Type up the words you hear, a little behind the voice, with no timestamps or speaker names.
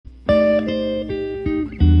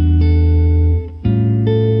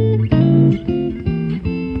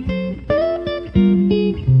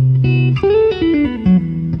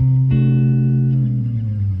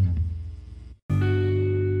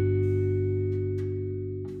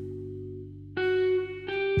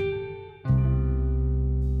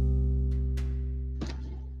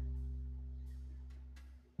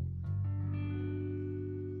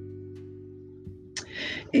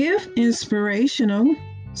If inspirational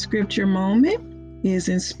scripture moment is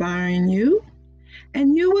inspiring you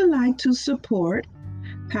and you would like to support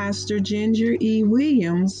Pastor Ginger E.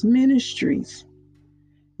 Williams Ministries,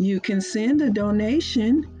 you can send a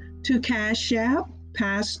donation to Cash App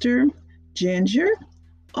Pastor Ginger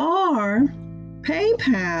or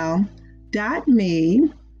paypal.me/G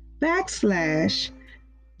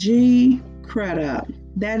Crudup.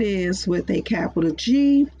 That is with a capital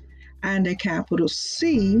G and a capital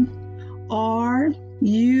CRUDUP.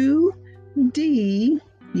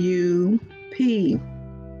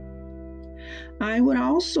 I would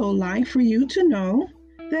also like for you to know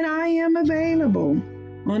that I am available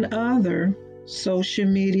on other social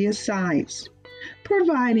media sites,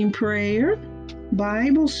 providing prayer,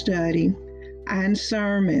 Bible study, and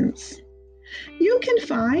sermons. You can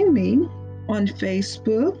find me on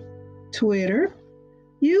Facebook, Twitter,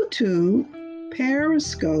 YouTube,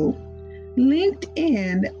 Periscope,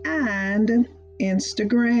 LinkedIn, and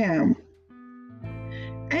Instagram.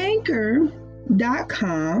 Anchor.com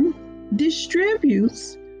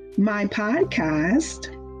distributes my podcast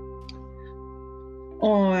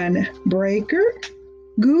on Breaker,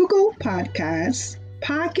 Google Podcasts,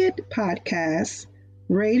 Pocket Podcasts,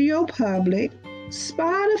 Radio Public,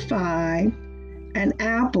 Spotify, and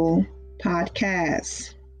Apple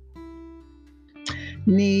Podcasts.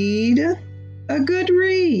 Need a good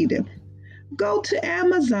read? Go to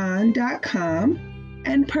Amazon.com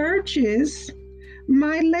and purchase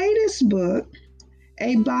my latest book,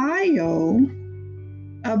 A Bio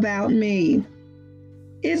About Me.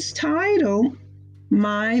 It's titled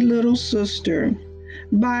My Little Sister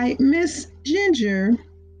by Miss Ginger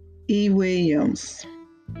E. Williams.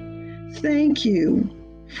 Thank you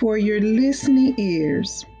for your listening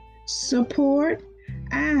ears, support,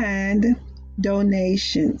 and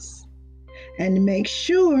donations. And make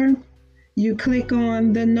sure you click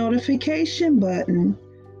on the notification button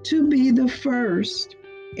to be the first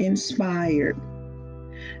inspired.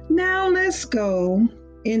 Now let's go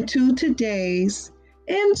into today's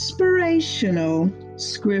inspirational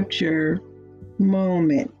scripture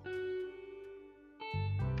moment.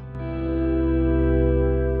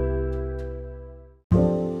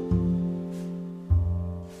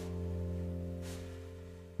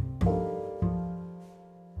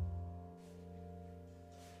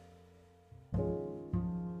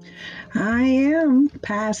 I am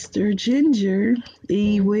Pastor Ginger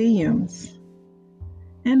E. Williams,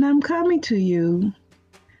 and I'm coming to you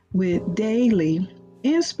with daily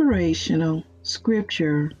inspirational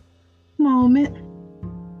scripture moment.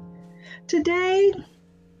 Today,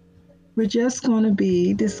 we're just going to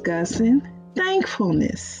be discussing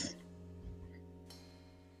thankfulness.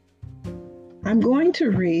 I'm going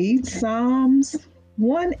to read Psalms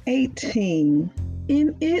 118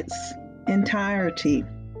 in its entirety.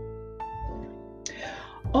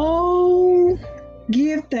 Oh,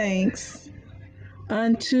 give thanks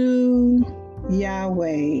unto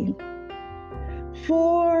Yahweh,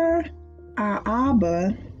 for our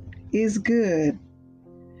Abba is good,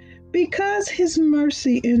 because his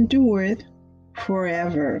mercy endureth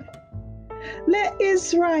forever. Let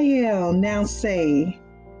Israel now say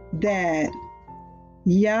that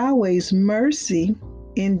Yahweh's mercy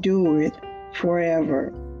endureth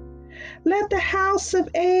forever. Let the house of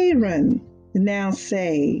Aaron now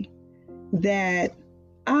say that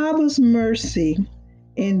Abba's mercy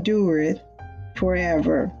endureth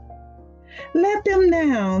forever. Let them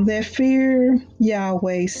now that fear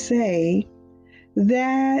Yahweh say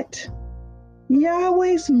that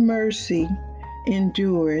Yahweh's mercy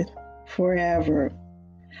endureth forever.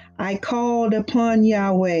 I called upon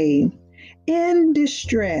Yahweh in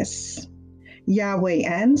distress. Yahweh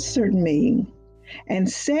answered me and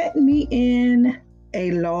set me in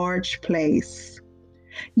a large place.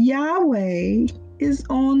 Yahweh is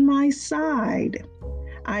on my side.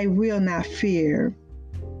 I will not fear.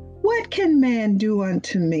 What can man do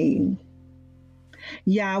unto me?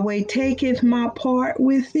 Yahweh taketh my part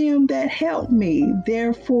with them that help me.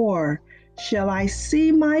 Therefore shall I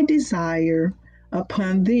see my desire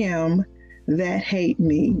upon them that hate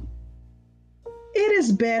me. It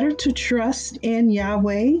is better to trust in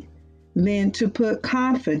Yahweh than to put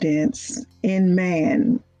confidence in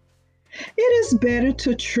man. It is better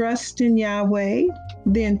to trust in Yahweh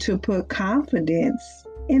than to put confidence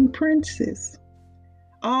in princes.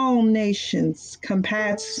 All nations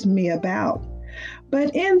compass me about,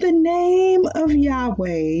 but in the name of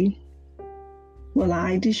Yahweh will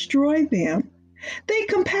I destroy them. They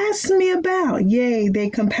compass me about, yea, they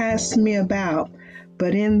compass me about,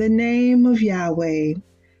 but in the name of Yahweh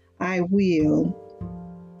I will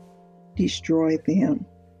destroy them.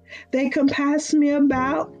 They compass me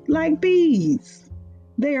about like bees.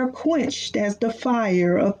 They are quenched as the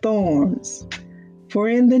fire of thorns. For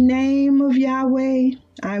in the name of Yahweh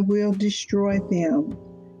I will destroy them.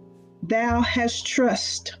 Thou hast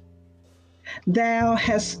thrust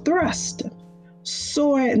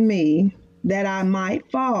sore at me that I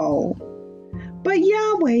might fall. But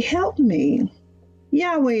Yahweh help me.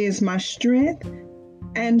 Yahweh is my strength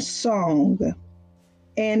and song,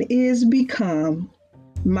 and is become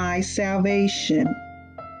my salvation.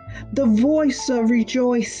 The voice of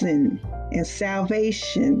rejoicing and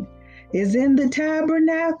salvation is in the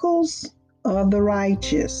tabernacles of the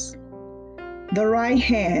righteous. The right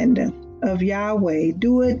hand of Yahweh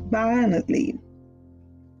doeth violently.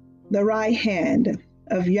 The right hand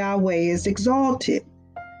of Yahweh is exalted.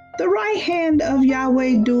 The right hand of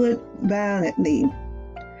Yahweh doeth valiantly.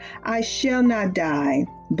 I shall not die,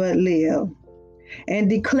 but live, and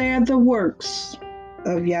declare the works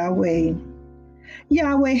of Yahweh.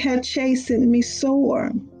 Yahweh hath chastened me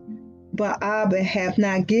sore, but Abba hath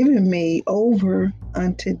not given me over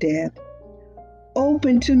unto death.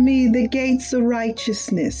 Open to me the gates of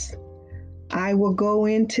righteousness. I will go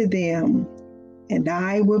into them, and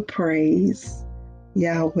I will praise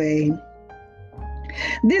Yahweh.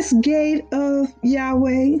 This gate of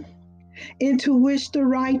Yahweh, into which the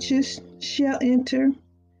righteous shall enter,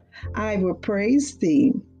 I will praise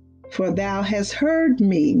thee, for thou hast heard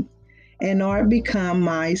me, and art become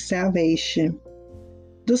my salvation.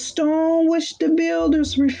 The stone which the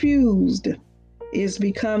builders refused is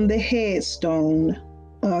become the headstone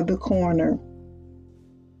of the corner.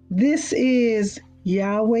 This is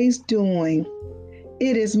Yahweh's doing.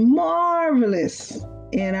 It is marvelous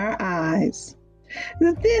in our eyes.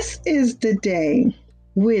 This is the day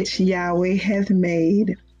which Yahweh hath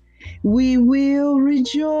made. We will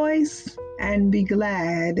rejoice and be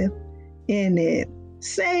glad in it.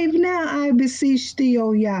 Save now, I beseech thee,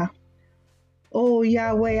 O Yah. O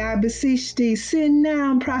Yahweh, I beseech thee, send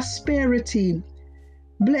now prosperity.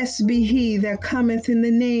 Blessed be he that cometh in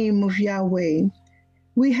the name of Yahweh.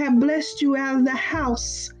 We have blessed you out of the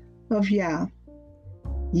house of Yah.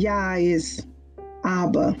 Yah is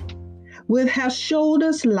Abba, which hath showed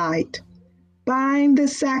us light. Bind the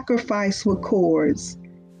sacrifice with cords,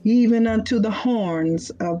 even unto the horns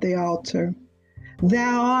of the altar.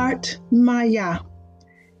 Thou art my Yah,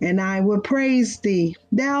 and I will praise thee.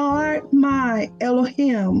 Thou art my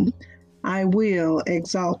Elohim, I will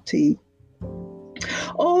exalt thee.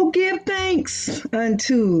 Oh, give thanks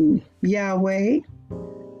unto Yahweh,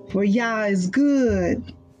 for Yah is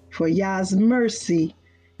good, for Yah's mercy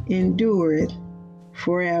endureth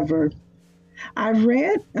forever. I've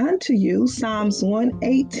read unto you Psalms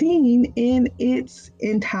 118 in its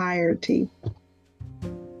entirety.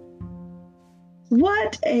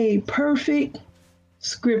 What a perfect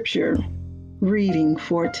scripture reading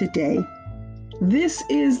for today. This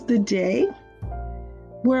is the day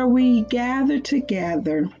where we gather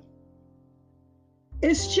together.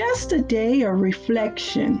 It's just a day of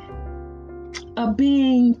reflection, of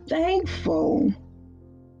being thankful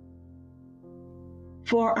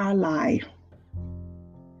for our life.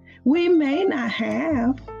 We may not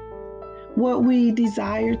have what we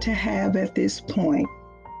desire to have at this point,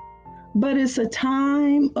 but it's a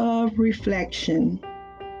time of reflection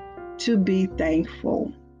to be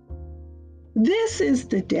thankful. This is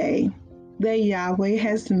the day that Yahweh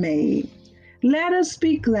has made. Let us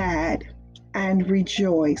be glad and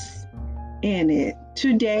rejoice in it.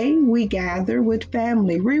 Today we gather with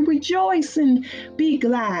family. We rejoice and be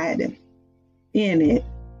glad in it.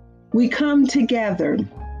 We come together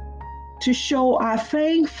to show our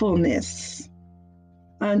thankfulness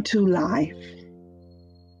unto life.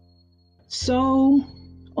 So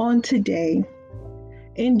on today,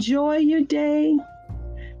 enjoy your day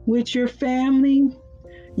with your family,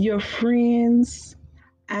 your friends,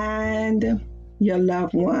 and your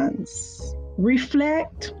loved ones.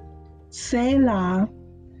 Reflect, Selah,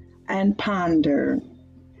 and ponder,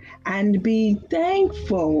 and be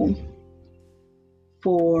thankful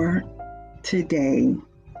for today.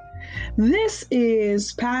 This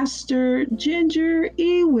is Pastor Ginger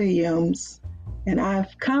E. Williams, and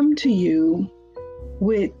I've come to you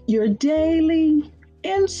with your daily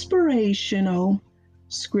inspirational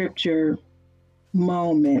scripture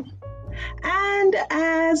moment. And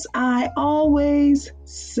as I always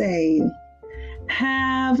say,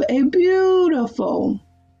 have a beautiful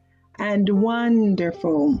and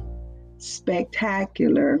wonderful,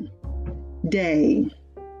 spectacular day.